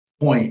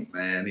point,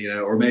 man, you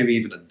know, or maybe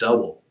even a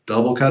double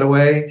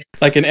cutaway.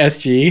 Like an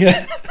SG.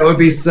 That would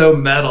be so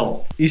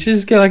metal. You should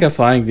just get like a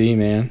flying V,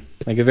 man.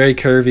 Like a very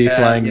curvy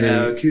flying V.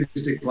 Yeah,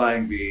 acoustic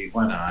flying V.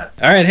 Why not?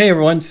 All right. Hey,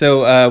 everyone.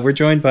 So we're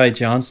joined by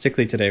Jon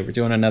Stickley today. We're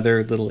doing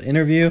another little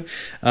interview.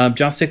 Jon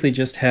Stickley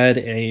just had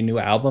a new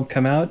album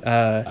come out.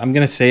 I'm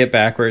going to say it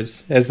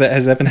backwards. Has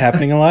that been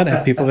happening a lot?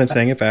 Have people been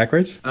saying it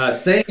backwards?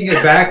 Saying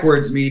it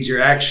backwards means you're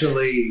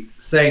actually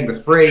saying the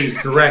phrase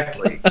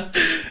correctly.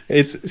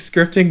 It's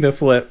scripting the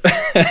flip.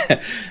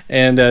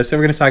 And so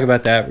we're going to talk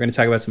about that. We're going to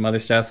talk about some other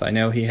stuff. I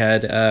know he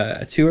had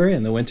a tour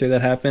in the winter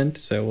that happened,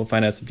 so we'll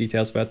find out some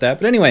details about that.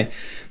 But anyway,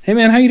 hey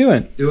man, how you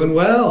doing? Doing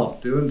well.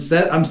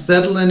 I'm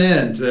settling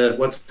into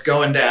what's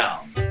going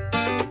down.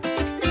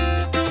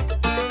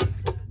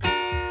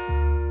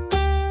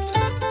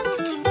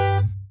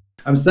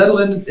 I'm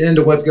settling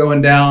into what's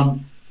going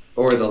down,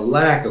 or the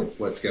lack of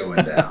what's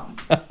going down.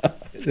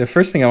 The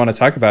first thing I want to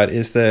talk about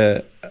is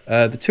the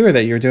tour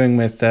that you're doing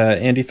with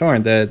Andy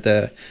Thorn,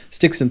 the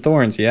Sticks and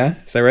Thorns, yeah?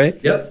 Is that right?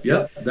 Yep.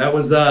 That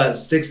was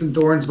Sticks and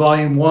Thorns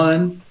Volume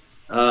 1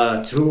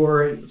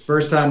 tour.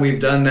 First time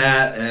we've done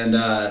that,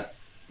 and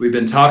we've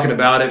been talking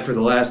about it for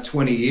the last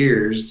 20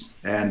 years,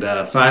 and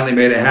finally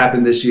made it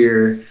happen this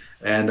year.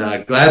 And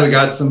glad we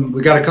got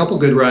a couple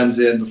good runs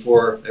in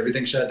before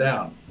everything shut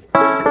down.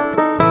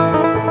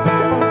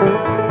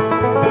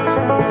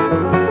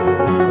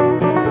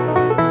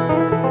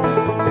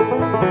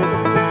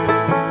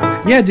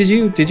 Yeah, did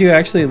you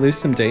actually lose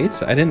some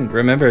dates? I didn't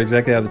remember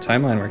exactly how the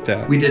timeline worked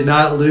out. We did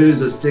not lose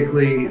a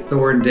Stickley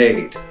Thorn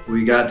date.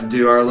 We got to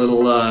do our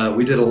little,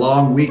 we did a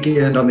long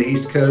weekend on the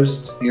East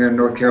Coast here in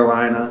North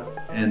Carolina.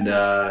 And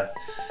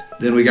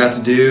then we got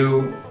to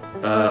do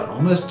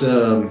almost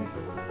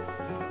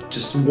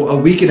just a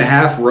week and a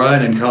half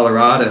run in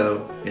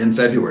Colorado in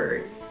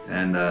February.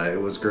 And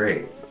it was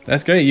great.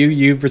 That's great.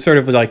 You were sort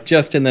of like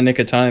just in the nick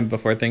of time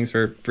before things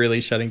were really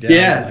shutting down.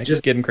 Yeah, like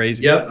just getting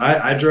crazy. Yep,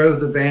 I drove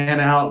the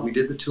van out. We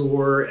did the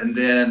tour, and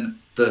then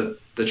the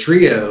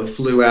trio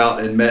flew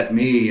out and met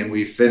me, and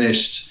we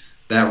finished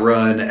that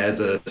run as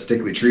a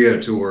Stickley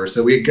Trio tour.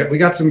 So we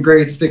got some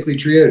great Stickley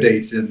Trio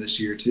dates in this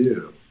year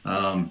too,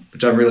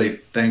 which I'm really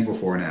thankful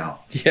for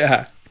now.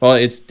 Yeah. Well,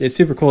 it's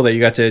super cool that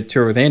you got to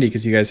tour with Andy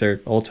because you guys are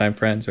old time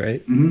friends,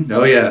 right? Mm-hmm.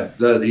 Oh yeah,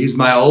 he's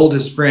my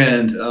oldest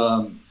friend.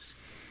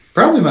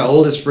 Probably my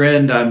oldest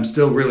friend I'm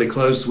still really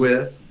close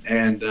with,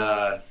 and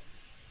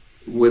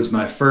was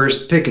my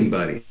first picking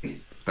buddy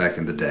back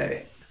in the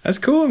day. That's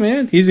cool,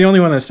 man. He's the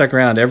only one that stuck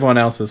around. Everyone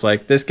else was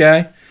like, this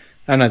guy,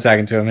 I'm not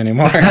talking to him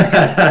anymore.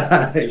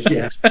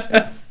 Yeah.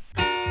 I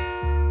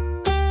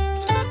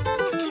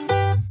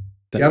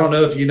don't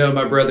know if you know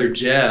my brother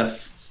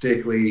Jeff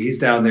Stickley. He's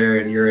down there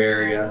in your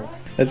area.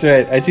 That's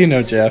right. I do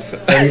know Jeff.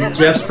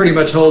 Jeff's pretty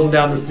much holding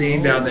down the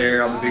scene down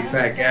there on the Big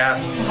Fat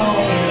Gap.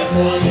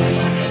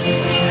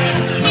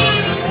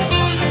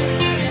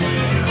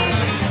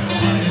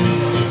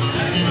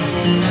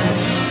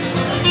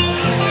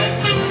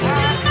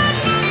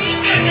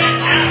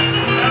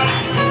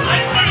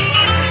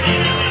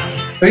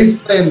 He's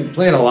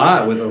playing a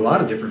lot with a lot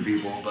of different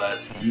people, but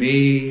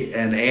me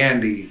and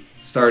Andy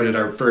started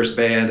our first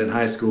band in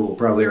high school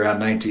probably around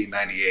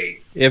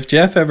 1998. If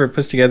Jeff ever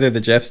puts together the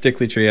Jeff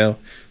Stickley Trio,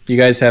 you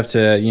guys have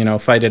to, you know,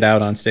 fight it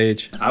out on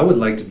stage. I would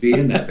like to be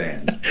in that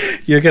band.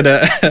 You're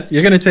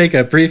gonna take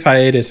a brief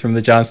hiatus from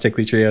the Jon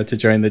Stickley Trio to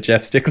join the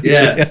Jeff Stickley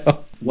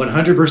Trio.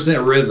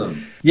 100%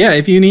 rhythm. Yeah,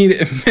 if you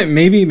need,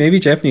 maybe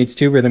Jeff needs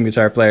 2 rhythm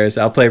guitar players.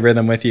 I'll play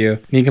rhythm with you.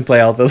 And he can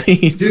play all the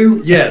leads.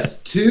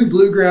 2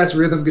 bluegrass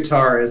rhythm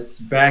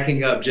guitarists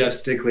backing up Jeff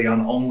Stickley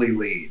on only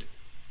lead.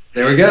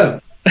 There we go.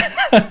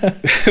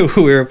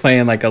 We were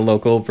playing like a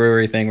local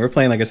brewery thing. We were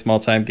playing like a small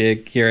time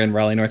gig here in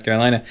Raleigh, North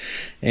Carolina,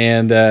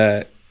 and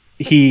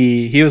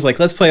he was like,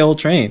 "Let's play Old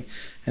Train,"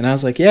 and I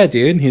was like, "Yeah,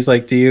 dude." And he's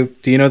like, "Do you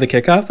know the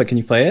kickoff? Like, can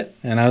you play it?"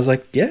 And I was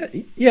like, "Yeah,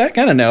 I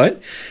kind of know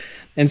it."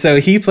 And so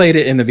he played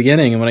it in the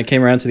beginning, and when it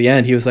came around to the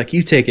end, he was like,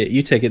 you take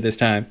it this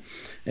time."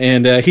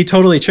 And he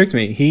totally tricked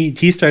me.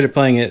 He started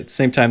playing it at the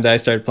same time that I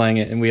started playing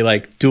it, and we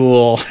like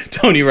dual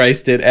Tony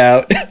Riced it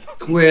out.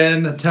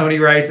 Twin Tony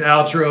Rice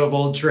outro of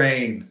Old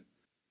Train.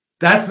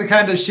 That's the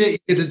kind of shit you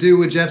get to do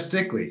with Jeff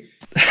Stickley.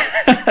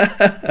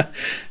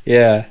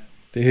 Yeah,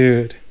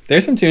 dude.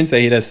 There's some tunes that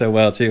he does so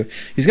well too.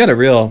 He's got a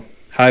real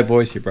high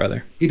voice, your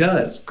brother. He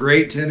does.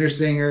 Great tenor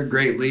singer,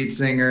 great lead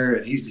singer.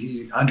 And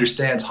he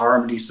understands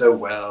harmony so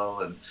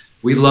well, and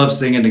we love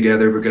singing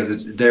together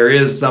because there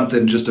is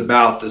something just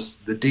about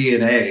the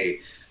DNA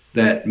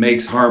that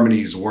makes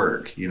harmonies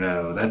work. You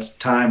know, that's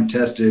time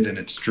tested and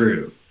it's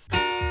true.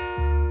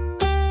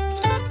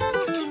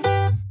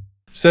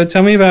 So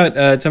tell me about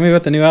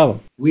the new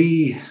album.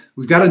 We've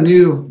got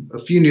a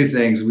few new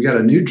things. We got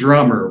a new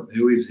drummer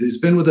who's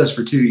been with us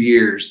for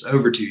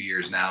over 2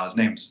 years now. His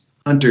name's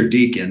Hunter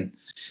Deacon.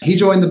 He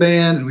joined the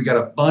band, and we got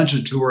a bunch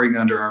of touring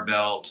under our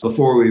belt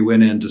before we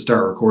went in to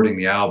start recording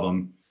the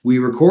album. We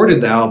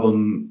recorded the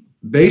album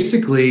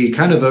basically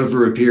kind of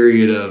over a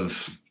period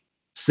of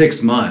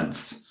 6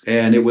 months,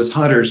 and it was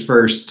Hunter's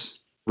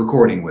first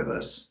recording with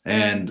us,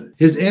 and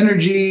his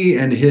energy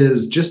and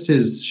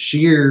his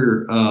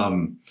sheer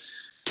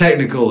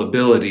technical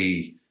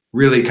ability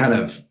really kind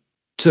of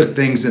took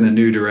things in a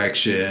new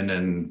direction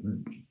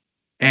and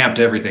amped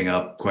everything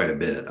up quite a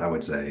bit, I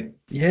would say.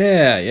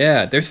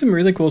 Yeah. There's some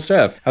really cool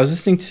stuff. I was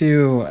listening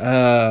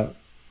to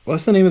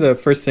what's the name of the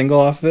first single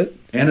off of it?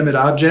 Animate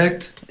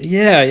Object.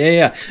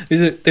 Yeah.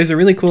 There's a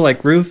really cool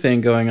like groove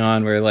thing going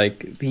on where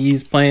like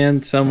he's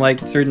playing some like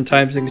certain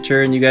time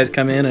signature and you guys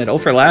come in and it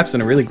overlaps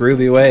in a really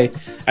groovy way.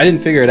 I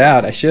didn't figure it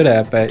out. I should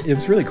have, but it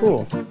was really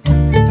cool.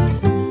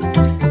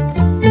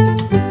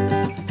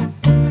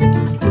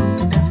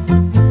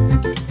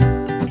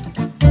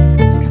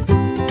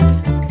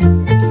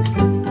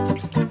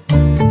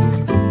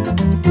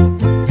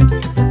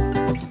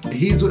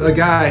 A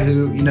guy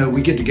who, you know,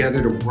 we get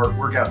together to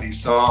work out these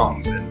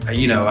songs, and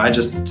you know, I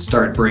just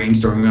start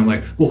brainstorming. I'm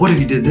like, well, what if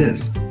you did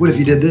this? What if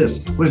you did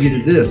this? What if you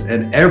did this?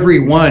 And every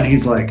one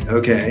he's like,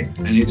 okay.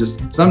 And he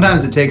just,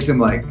 sometimes it takes him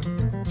like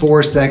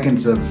 4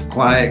 seconds of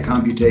quiet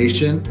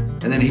computation,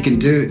 and then he can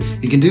do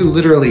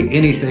literally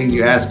anything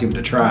you ask him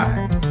to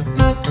try.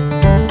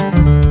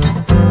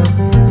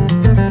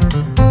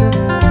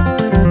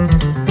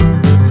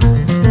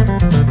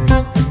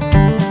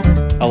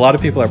 A lot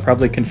of people are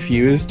probably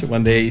confused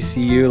when they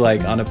see you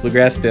like on a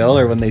bluegrass bill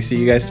or when they see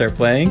you guys start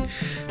playing,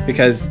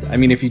 because I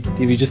mean, if you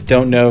just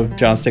don't know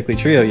Jon Stickley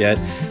Trio yet,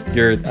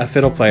 you're a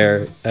fiddle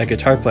player, a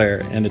guitar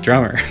player, and a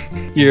drummer.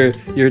 You're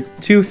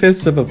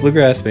 2/5 of a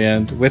bluegrass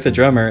band with a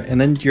drummer, and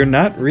then you're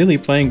not really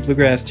playing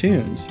bluegrass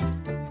tunes.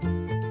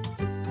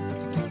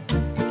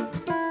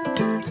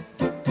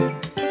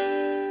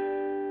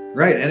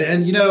 Right,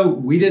 and you know,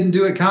 we didn't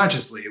do it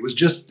consciously.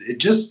 It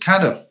just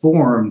kind of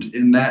formed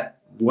in that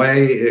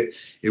way.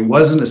 It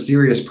wasn't a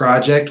serious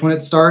project when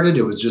it started.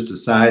 It was just a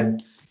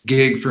side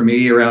gig for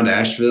me around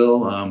Asheville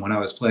when I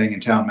was playing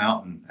in Town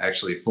Mountain,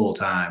 actually full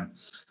time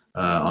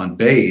on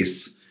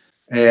bass.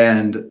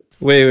 And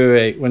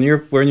wait, when you're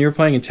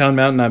playing in Town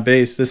Mountain on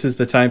bass, this is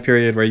the time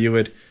period where you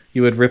would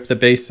rip the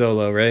bass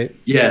solo, right?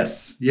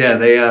 Yes, yeah.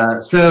 They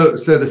so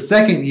the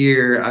second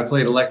year I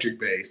played electric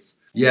bass.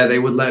 Yeah, they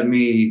would let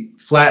me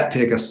flat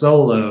pick a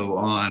solo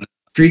on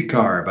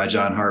Streetcar by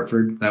John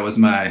Hartford. That was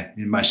my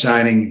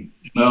shining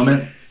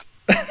moment.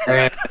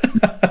 And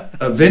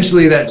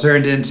eventually that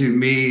turned into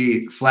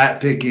me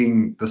flat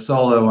picking the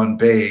solo on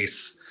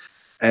bass,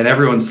 and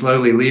everyone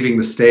slowly leaving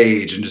the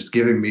stage and just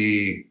giving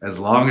me as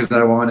long as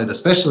I wanted,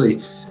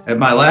 especially at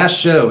my last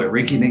show at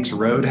Rinky Dink's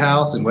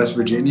Roadhouse in West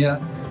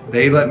Virginia.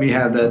 They let me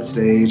have that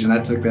stage, and I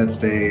took that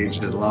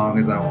stage as long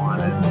as I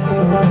wanted.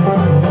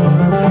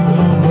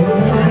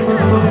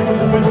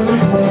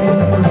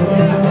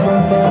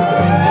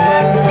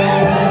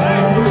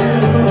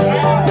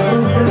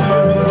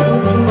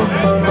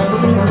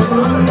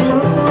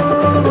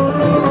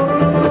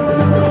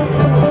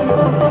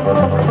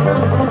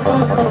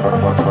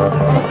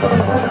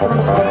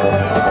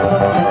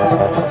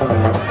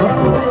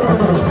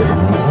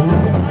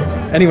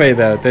 Anyway,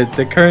 though,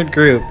 the current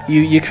group,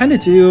 you kind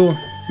of do,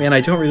 man, I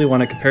don't really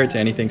want to compare it to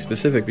anything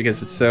specific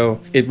because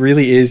it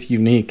really is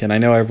unique. And I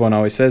know everyone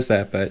always says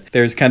that, but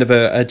there's kind of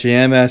a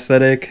jam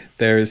aesthetic.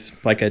 There's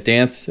like a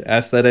dance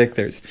aesthetic.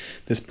 There's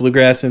this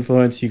bluegrass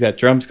influence. You got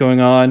drums going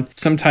on.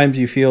 Sometimes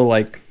you feel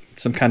like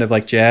some kind of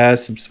like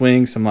jazz, some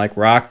swing, some like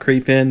rock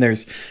creep in.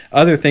 There's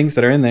other things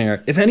that are in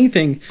there. If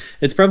anything,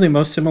 it's probably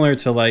most similar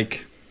to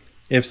like,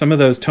 if some of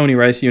those Tony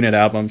Rice Unit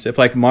albums, if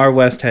like Mar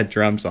West had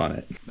drums on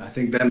it. I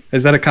think that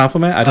is that a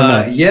compliment? I don't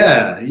know.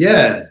 Yeah.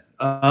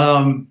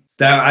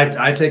 That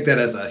I take that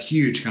as a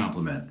huge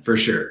compliment for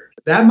sure.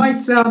 That might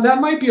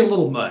be a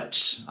little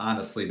much,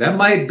 honestly. That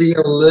might be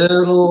a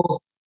little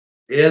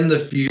in the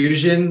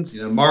fusions.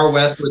 You know, Mar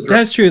West was.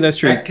 That's true.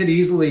 That could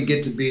easily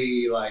get to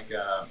be like,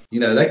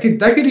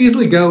 that could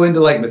easily go into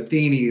like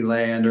Matheny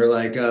land, or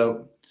like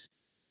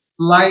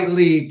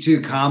slightly too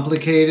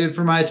complicated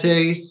for my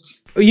taste.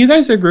 You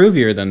guys are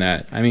groovier than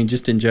that. I mean,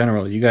 just in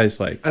general, you guys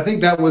like. I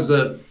think that was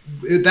a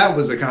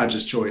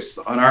conscious choice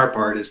on our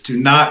part, is to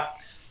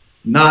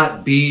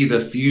not be the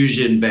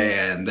fusion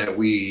band that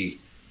we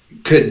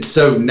could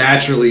so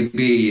naturally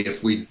be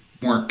if we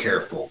weren't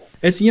careful.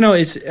 It's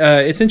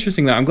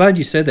interesting though. I'm glad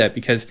you said that,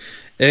 because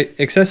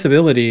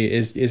accessibility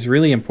is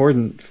really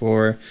important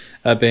for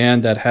a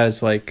band that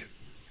has like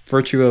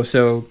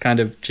virtuoso kind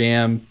of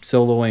jam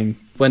soloing.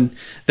 When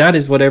that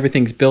is what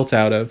everything's built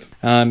out of,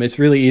 it's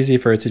really easy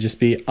for it to just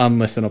be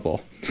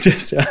unlistenable.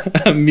 Just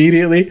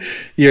immediately,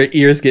 your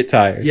ears get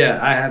tired. Yeah,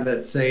 I have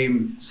that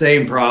same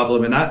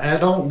problem, and I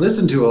don't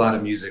listen to a lot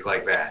of music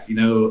like that. You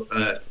know,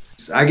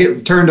 I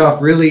get turned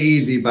off really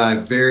easy by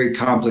very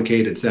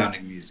complicated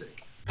sounding music.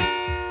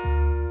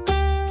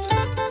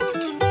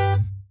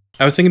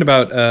 I was thinking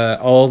about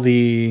all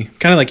the,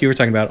 kind of like you were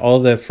talking about, all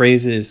the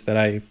phrases that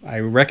I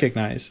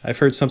recognize. I've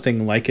heard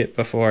something like it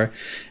before,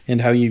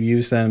 and how you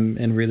use them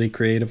in really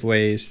creative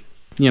ways.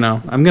 You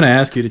know, I'm going to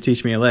ask you to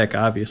teach me a lick,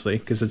 obviously,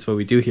 because that's what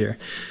we do here.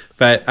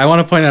 But I want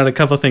to point out a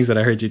couple of things that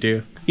I heard you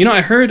do. You know, I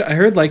heard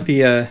like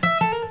the,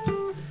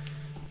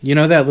 you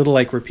know that little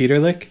like repeater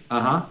lick?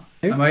 Uh-huh.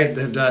 I might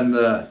have done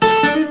the...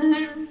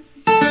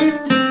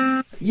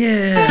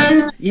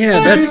 Yeah,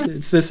 yeah,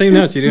 it's the same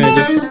notes. You're doing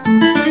it.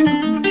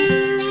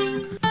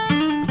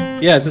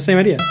 Yeah, it's the same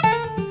idea.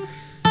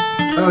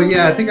 Oh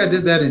yeah, I think I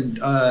did that in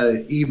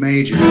E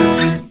major.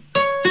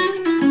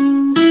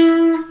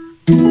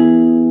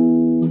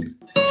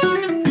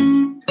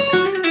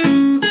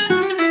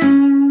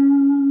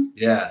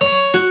 Yeah.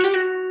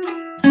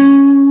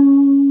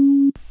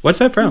 What's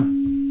that from?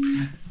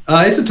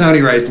 It's a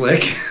Tony Rice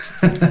lick.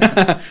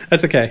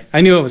 That's okay.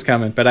 I knew it was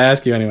coming, but I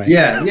asked you anyway.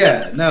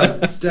 Yeah. No,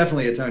 it's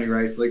definitely a Tony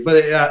Rice lick,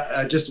 but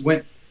I just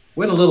went a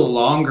little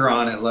longer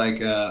on it,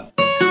 like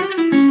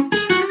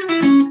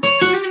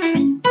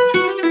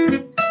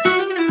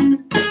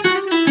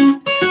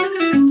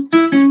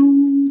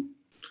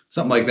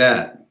something like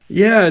that.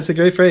 Yeah, it's a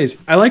great phrase.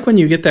 I like when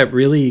you get that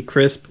really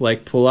crisp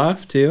like pull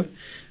off too,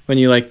 when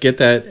you like get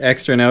that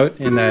extra note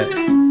in that.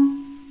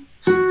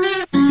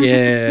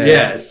 Yeah.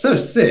 Yeah, it's so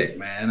sick,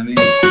 man. I mean.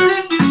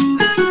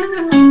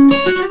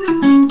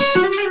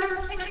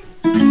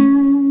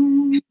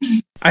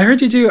 I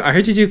heard you do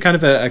kind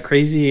of a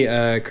crazy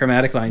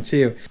chromatic line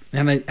too,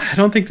 and I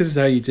don't think this is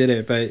how you did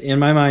it, but in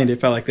my mind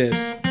it felt like this.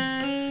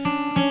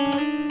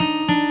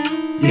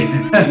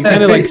 Yeah. You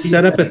kind of like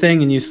set up a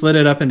thing and you slid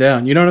it up and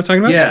down. You know what I'm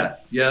talking about? Yeah,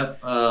 yep.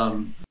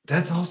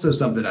 That's also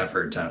something I've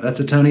heard. That's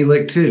a Tony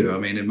lick too. I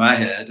mean, in my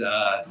head,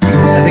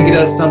 I think he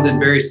does something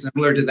very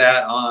similar to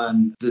that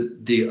on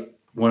the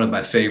one of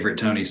my favorite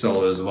Tony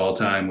solos of all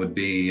time would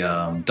be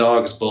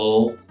Dog's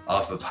Bull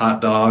off of Hot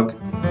Dog.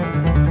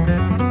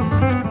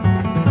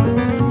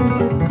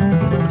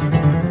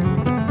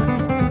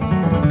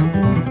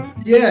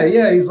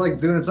 Yeah, he's like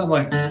doing something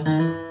like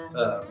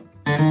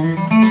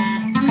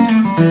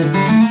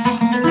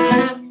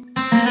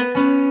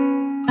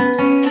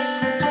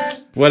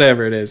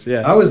whatever it is.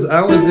 Yeah. I was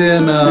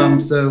in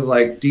so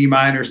like D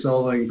minor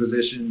soloing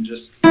position,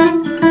 just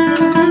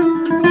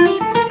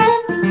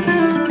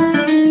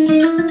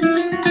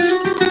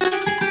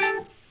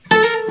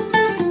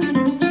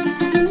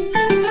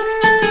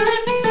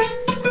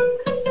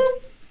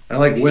I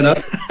like went up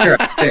there,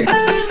 I think.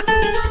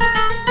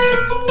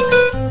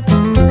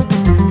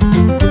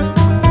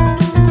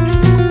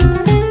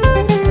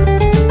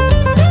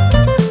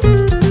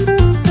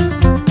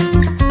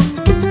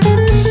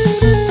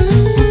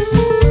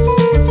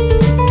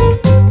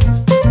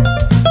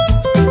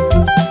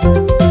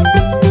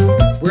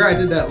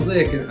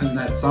 In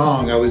that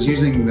song, I was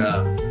using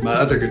my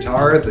other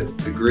guitar,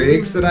 the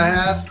Griggs that I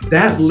have.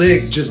 That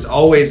lick just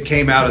always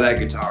came out of that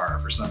guitar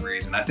for some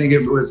reason. I think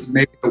it was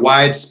maybe the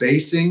wide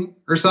spacing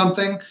or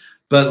something,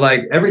 but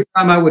like every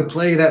time I would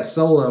play that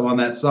solo on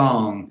that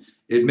song,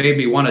 it made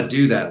me want to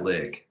do that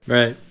lick.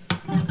 Right.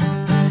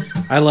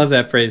 I love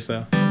that phrase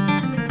though.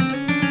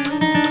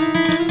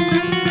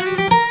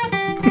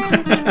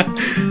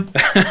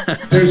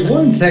 There's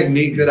one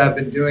technique that I've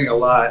been doing a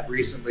lot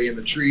recently in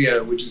the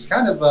trio, which is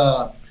kind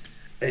of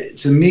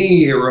to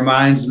me, it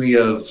reminds me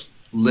of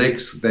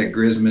licks that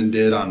Grisman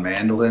did on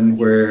mandolin,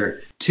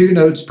 where 2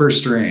 notes per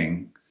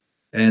string,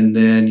 and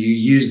then you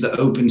use the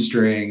open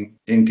string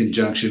in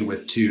conjunction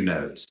with 2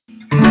 notes.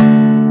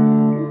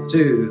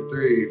 2,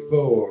 3,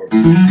 4.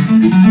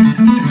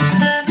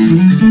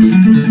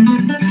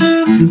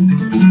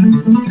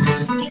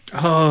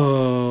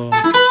 Oh.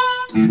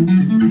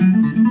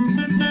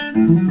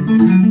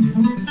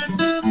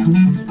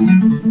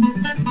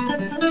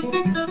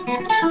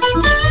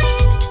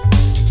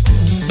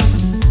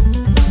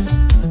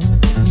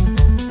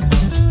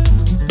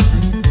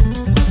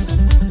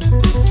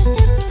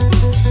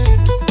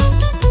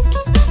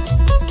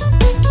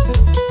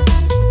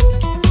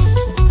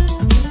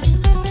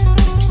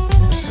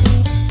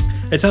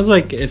 It sounds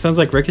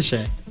like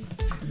Ricochet.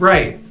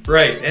 Right,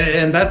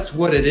 and that's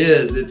what it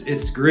is.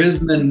 It's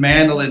Grisman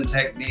mandolin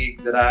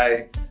technique that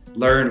I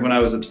learned when I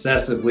was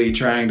obsessively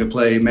trying to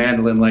play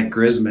mandolin like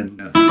Grisman.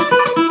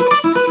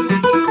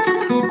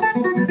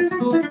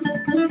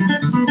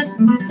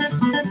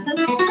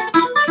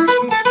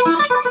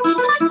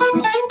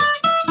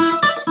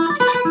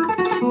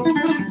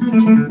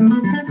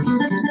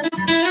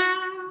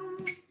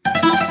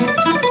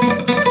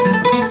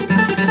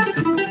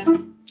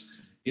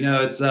 You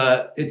know,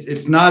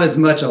 it's not as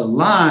much a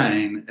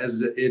line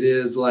as it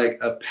is like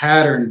a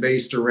pattern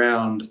based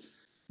around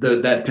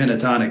that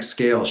pentatonic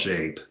scale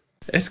shape.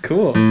 It's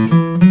cool.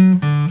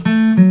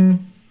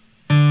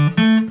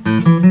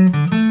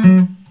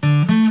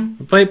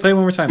 Play one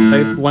more time.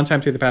 Play one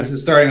time through the passage. This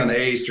is starting on the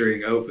A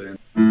string, open,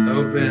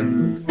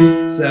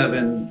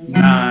 7,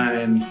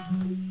 9,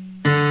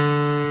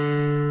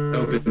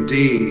 open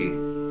D,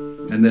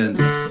 and then.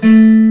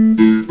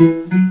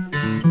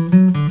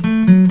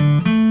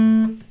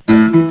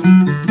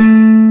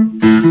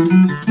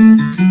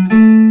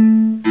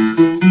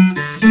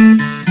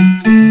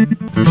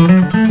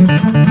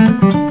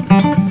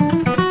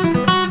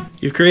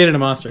 You've created a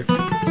monster.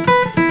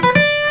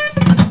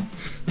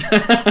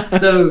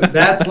 So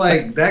that's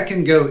like, that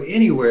can go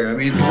anywhere. I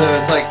mean, so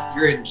it's like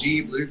you're in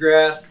G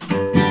bluegrass.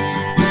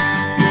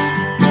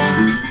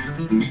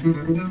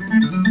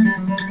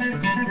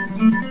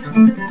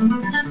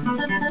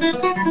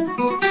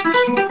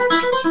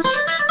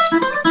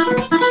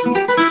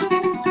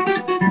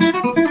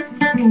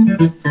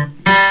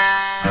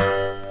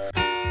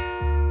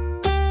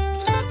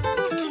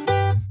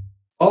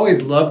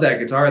 love that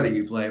guitar that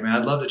you play, man.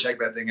 I'd love to check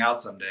that thing out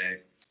someday.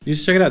 You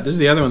should check it out. This is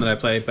the other one that I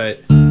play, but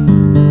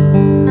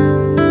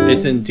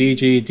it's in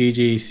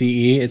D,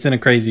 C, E. It's in a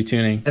crazy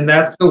tuning. And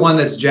that's the one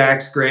that's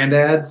Jack's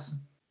granddad's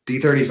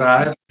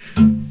D35.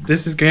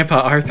 This is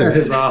Grandpa Arthur's.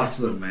 That is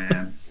awesome,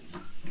 man.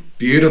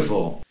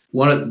 Beautiful.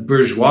 One of the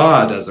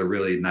Bourgeois does a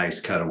really nice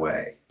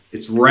cutaway.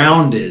 It's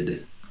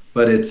rounded,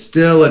 but it's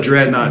still a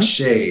dreadnought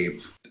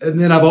shape. And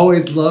then I've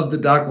always loved the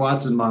Doc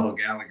Watson model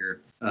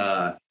Gallagher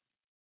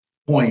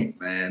point,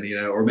 man, you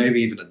know, or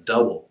maybe even a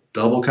double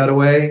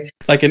cutaway.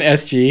 Like an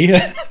SG.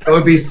 That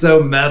would be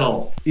so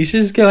metal. You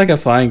should just get like a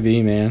flying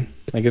V, man.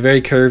 Like a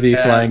very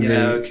curvy flying V.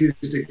 Yeah,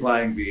 acoustic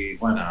flying V.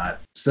 Why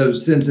not? So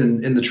since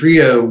in the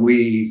trio,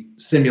 we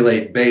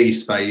simulate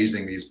bass by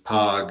using these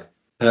POG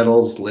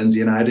pedals,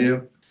 Lyndsay and I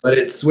do, but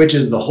it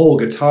switches the whole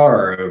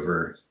guitar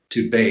over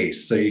to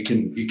bass. So you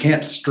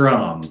can't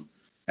strum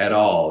at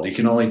all. You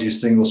can only do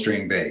single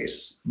string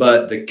bass.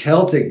 But the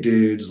Celtic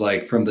dudes,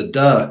 like from the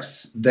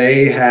Ducks,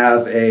 they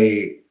have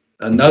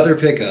another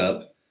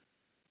pickup.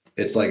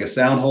 It's like a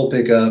sound hole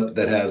pickup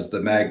that has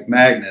the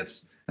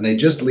magnets, and they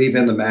just leave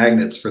in the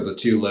magnets for the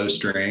 2 low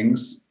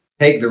strings,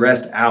 take the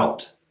rest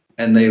out,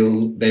 and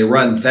they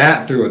run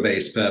that through a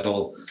bass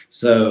pedal.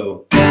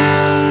 So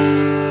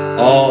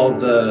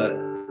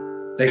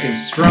they can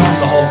strum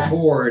the whole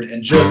chord,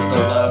 and just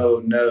the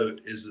low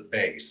note is the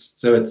bass.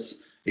 So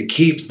it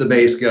keeps the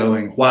bass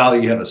going while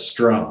you have a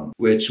strum,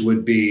 which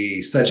would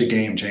be such a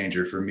game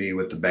changer for me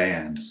with the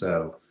band.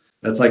 So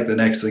that's like the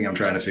next thing I'm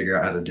trying to figure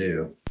out how to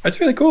do. That's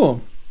really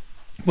cool.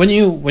 When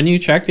you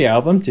tracked the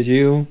album, did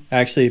you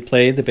actually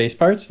play the bass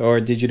parts,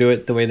 or did you do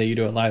it the way that you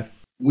do it live?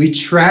 We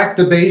tracked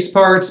the bass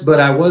parts, but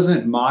I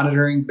wasn't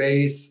monitoring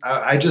bass.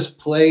 I just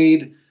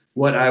played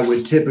what I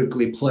would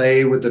typically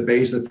play with the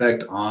bass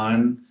effect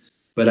on,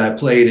 but I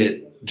played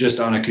it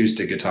just on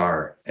acoustic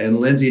guitar. And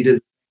Lyndsay did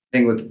the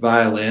thing with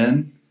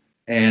violin.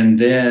 And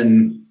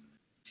then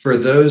for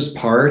those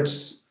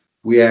parts,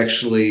 we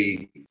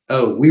actually,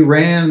 we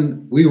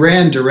ran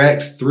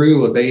direct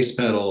through a bass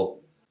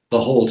pedal the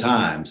whole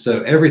time.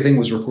 So everything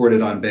was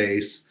recorded on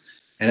bass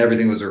and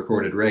everything was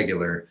recorded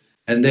regular.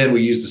 And then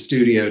we used the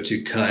studio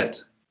to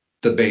cut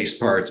the bass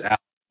parts out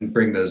and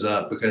bring those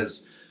up,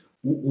 because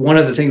one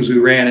of the things we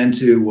ran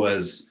into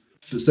was,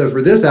 so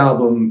for this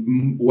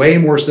album, way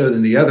more so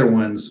than the other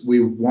ones,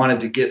 we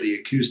wanted to get the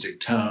acoustic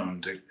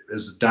tone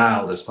as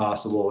dialed as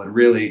possible and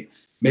really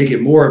make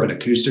it more of an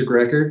acoustic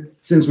record.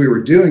 Since we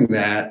were doing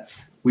that,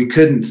 we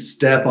couldn't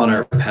step on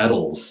our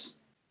pedals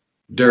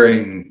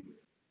during,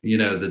 you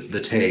know,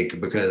 the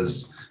take,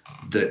 because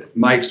the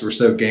mics were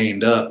so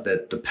gained up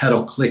that the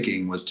pedal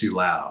clicking was too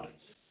loud.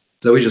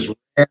 So we just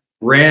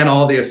ran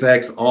all the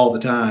effects all the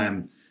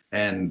time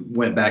and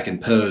went back in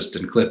post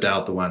and clipped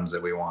out the ones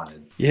that we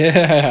wanted.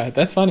 Yeah,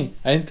 that's funny.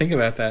 I didn't think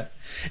about that.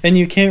 And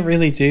you can't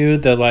really do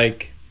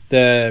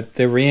the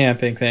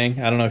reamping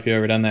thing. I don't know if you've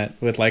ever done that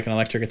with like an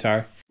electric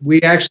guitar. We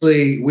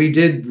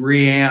did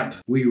reamp.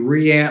 We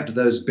reamped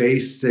those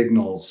bass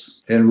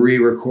signals and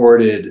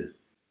re-recorded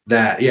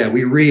that. Yeah,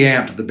 we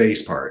reamped the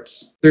bass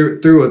parts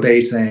through a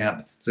bass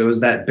amp. So it was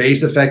that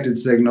bass affected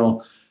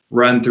signal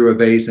run through a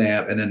bass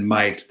amp and then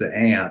mic'd the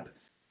amp.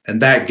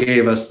 And that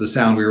gave us the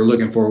sound we were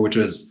looking for, which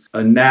was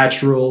a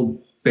natural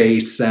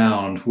bass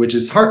sound, which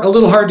is a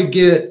little hard to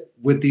get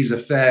with these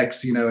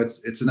effects. You know,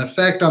 it's an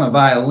effect on a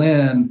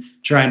violin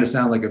trying to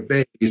sound like a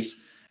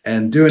bass,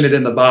 and doing it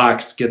in the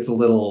box gets a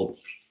little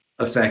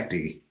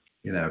effecty,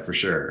 you know, for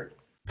sure.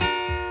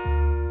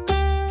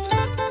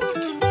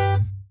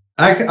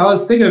 I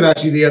was thinking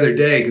about you the other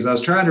day because I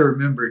was trying to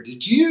remember,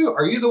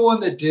 are you the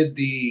one that did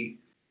the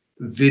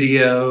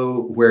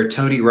video where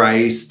Tony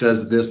Rice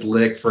does This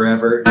Lick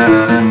Forever?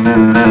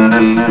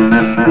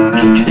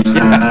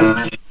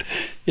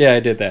 Yeah, I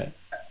did that.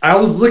 I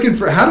was looking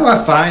for, how do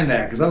I find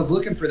that? Because I was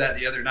looking for that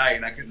the other night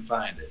and I couldn't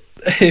find it.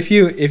 If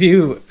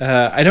you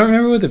I don't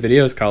remember what the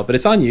video is called, but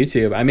it's on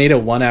YouTube. I made a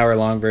 1 hour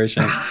long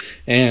version,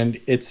 and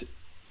it's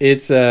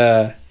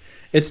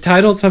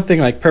titled something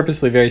like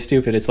purposely very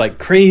stupid. It's like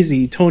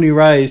Crazy Tony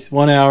Rice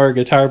 1 hour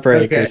guitar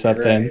break or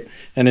something, right.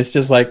 And it's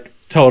just like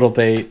total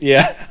bait.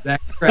 Yeah, that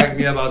cracked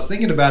me up. I was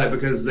thinking about it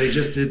because they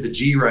just did the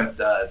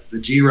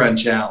G-Run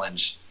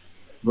challenge,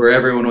 where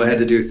everyone had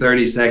to do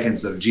 30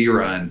 seconds of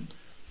G-Run.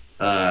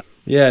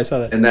 Yeah, I saw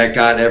that. And that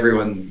got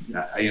everyone,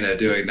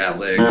 doing that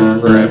lick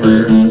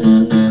forever.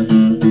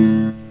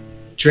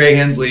 Trey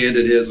Hensley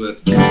ended his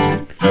with...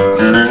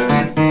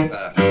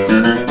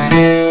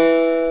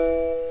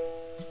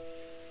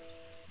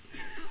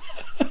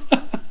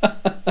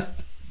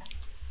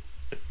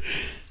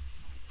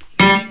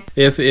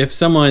 If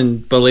someone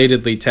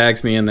belatedly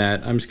tags me in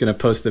that, I'm just going to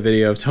post the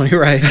video of Tony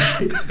Rice.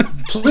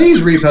 Please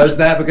repost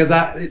that, because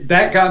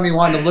that got me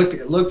wanting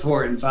to look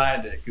for it and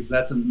find it, because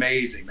that's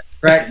amazing. That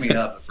cracked me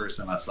up the first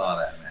time I saw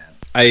that, man.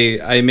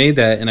 I made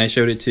that and I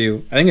showed it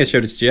to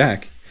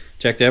Jack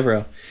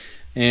Devereaux.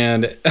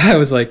 And I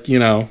was like,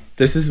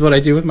 this is what I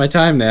do with my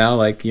time now.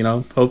 Like,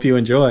 hope you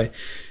enjoy.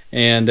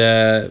 And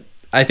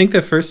I think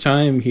the first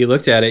time he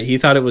looked at it, he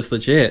thought it was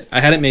legit. I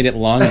hadn't made it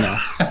long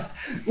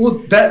enough.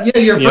 Well,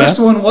 your first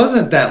one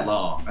wasn't that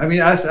long. I mean,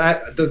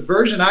 the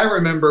version I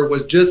remember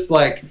was just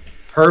like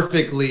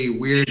perfectly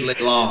weirdly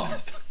long.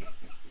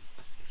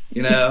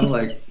 You know,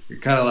 like you're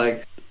kind of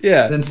like,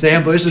 yeah. Then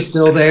Sam Bush is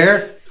still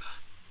there.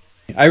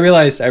 I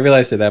realized at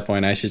that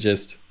point I should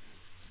just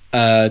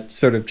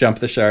sort of jump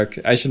the shark.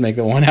 I should make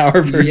the 1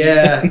 hour version.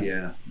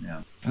 Yeah.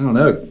 I don't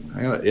know.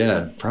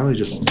 Probably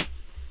just.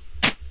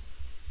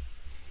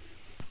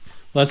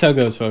 Well, that's how it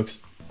goes, folks.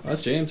 Well,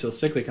 that's James till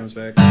Stickley comes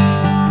back.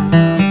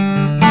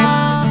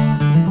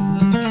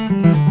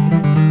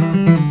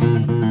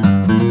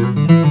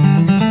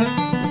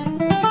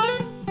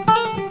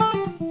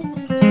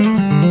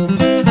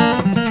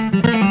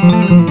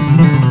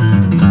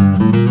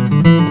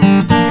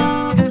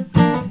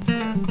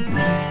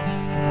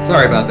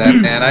 Sorry about that,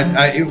 man.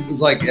 It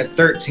was like at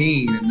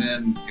 13, and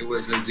then it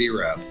was a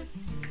 0.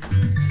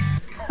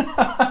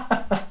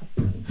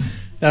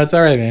 No, it's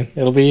all right, man.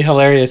 It'll be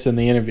hilarious in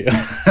the interview.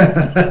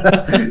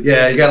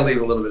 Yeah, you got to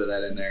leave a little bit of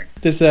that in there.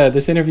 This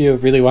interview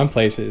really went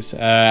places.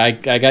 I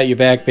got you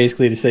back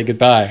basically to say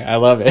goodbye. I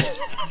love it.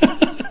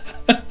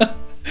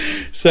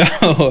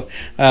 So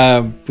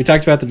we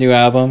talked about the new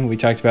album. We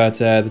talked about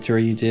the tour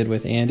you did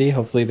with Andy.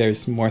 Hopefully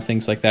there's more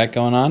things like that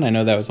going on. I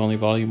know that was only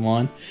volume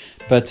 1.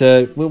 But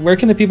where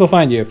can the people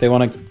find you if they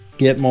want to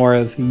get more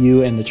of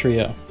you and the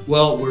trio?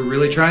 Well, we're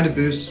really trying to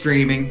boost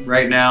streaming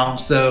right now.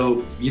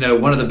 So,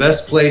 one of the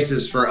best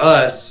places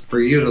for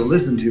you to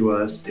listen to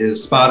us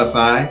is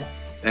Spotify.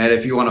 And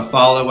if you want to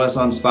follow us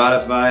on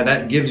Spotify,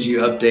 that gives you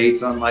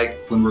updates on like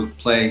when we're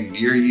playing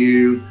near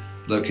you,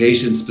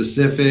 location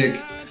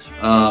specific,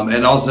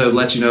 and also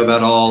let you know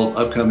about all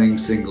upcoming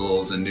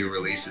singles and new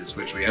releases,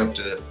 which we hope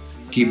to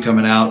keep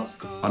coming out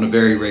on a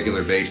very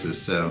regular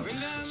basis. So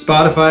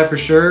Spotify for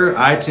sure,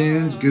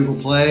 iTunes, Google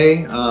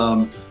Play.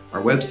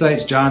 Our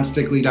website's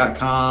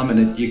jonstickley.com,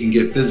 and you can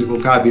get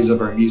physical copies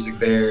of our music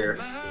there,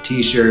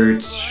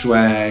 t-shirts,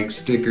 swag,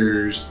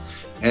 stickers,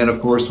 and of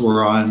course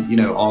we're on,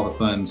 all the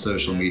fun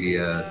social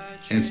media,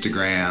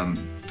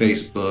 Instagram,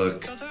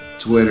 Facebook,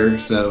 Twitter.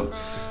 So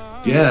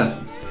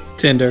yeah.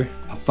 Tinder.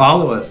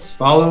 Follow us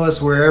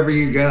wherever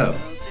you go.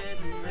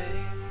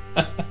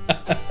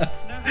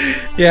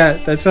 Yeah,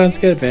 that sounds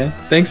good, man.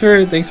 Thanks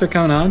for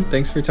coming on.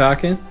 Thanks for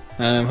talking.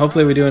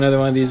 Hopefully we do another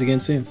one of these again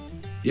soon.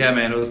 Yeah,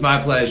 man, it was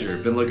my pleasure.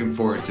 Been looking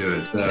forward to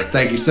it. So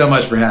thank you so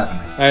much for having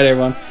me. All right,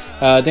 everyone.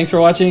 Thanks for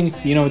watching.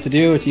 You know what to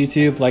do. It's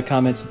YouTube. Like,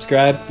 comment,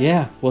 subscribe.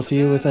 Yeah, we'll see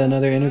you with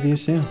another interview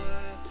soon.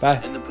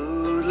 Bye.